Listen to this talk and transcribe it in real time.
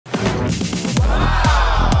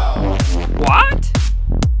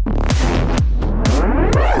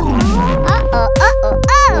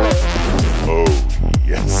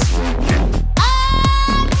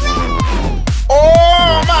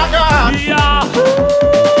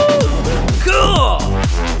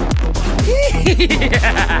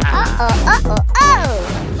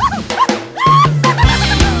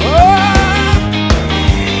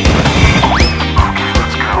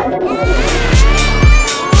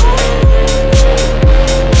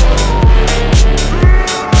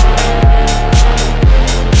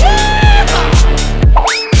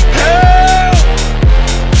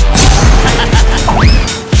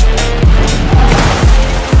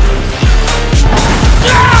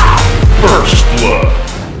First blood.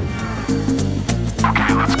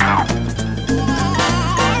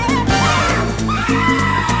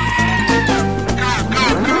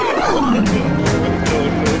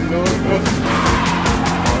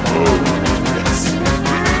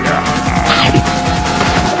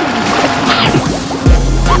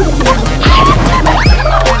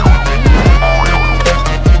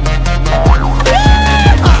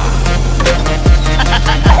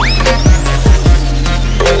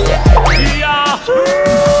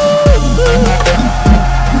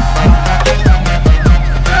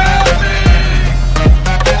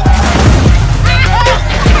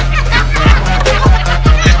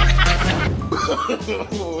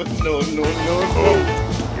 No.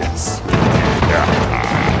 Yes.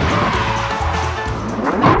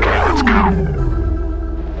 Okay, let's go.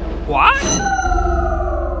 What?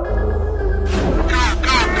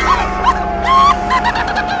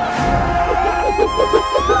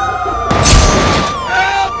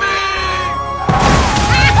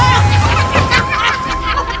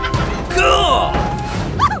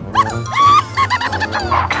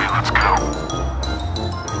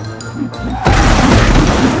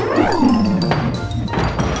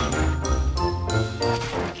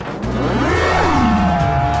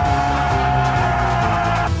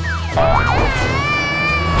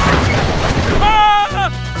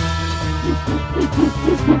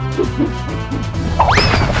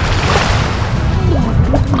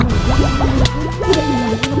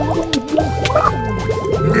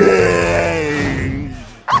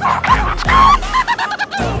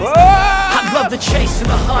 I love the chase and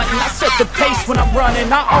the hunt, and I set the pace when I'm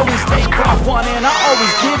running. I always take what I want and I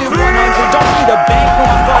always give it 100. Don't need a bank when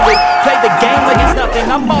I'm funded. Play the game like it's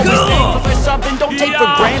nothing. I'm always thankful for something. Don't take for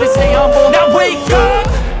granted, stay humble. Now wake up,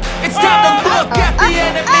 it's time to look at the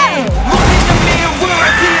enemy. Look in the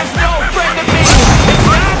mirror, he is no friend to me. It's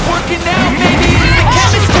not working out, maybe it's the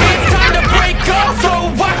chemistry. It's time to break up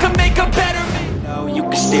so I can make a better me. No, you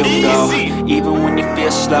can still go. Even when you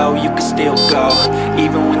feel slow, you can still go.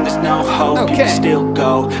 Even when there's no hope, you can still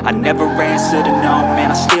go. I never answer to no,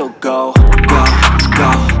 man, I still go. Go,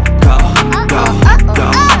 go, go, go, go,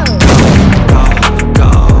 go,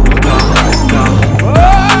 go,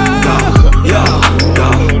 go,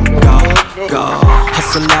 go, go.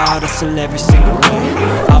 Hustle hard, hustle every single day.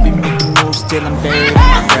 I'll be making moves till I'm buried in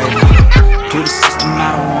my grave. To the system,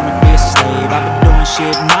 I don't wanna be a slave. I've been doing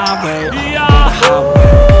shit my way, the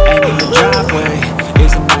highway. And in the driveway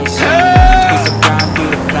is a nice hand, 'cause I grind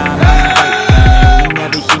through the climb like a fight man. You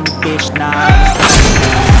never hear me, bitch, nah, I'm the same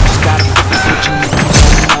man. Just gotta flip the switch and make me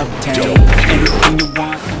obtain anything you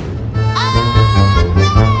want.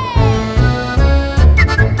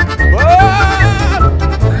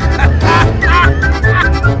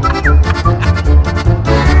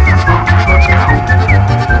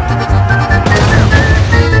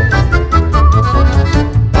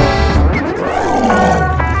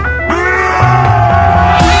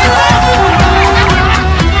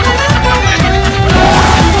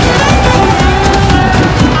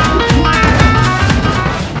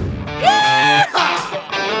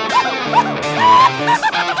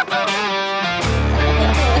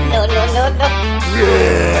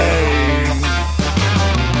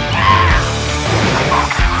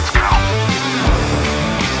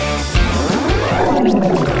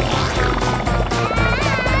 No.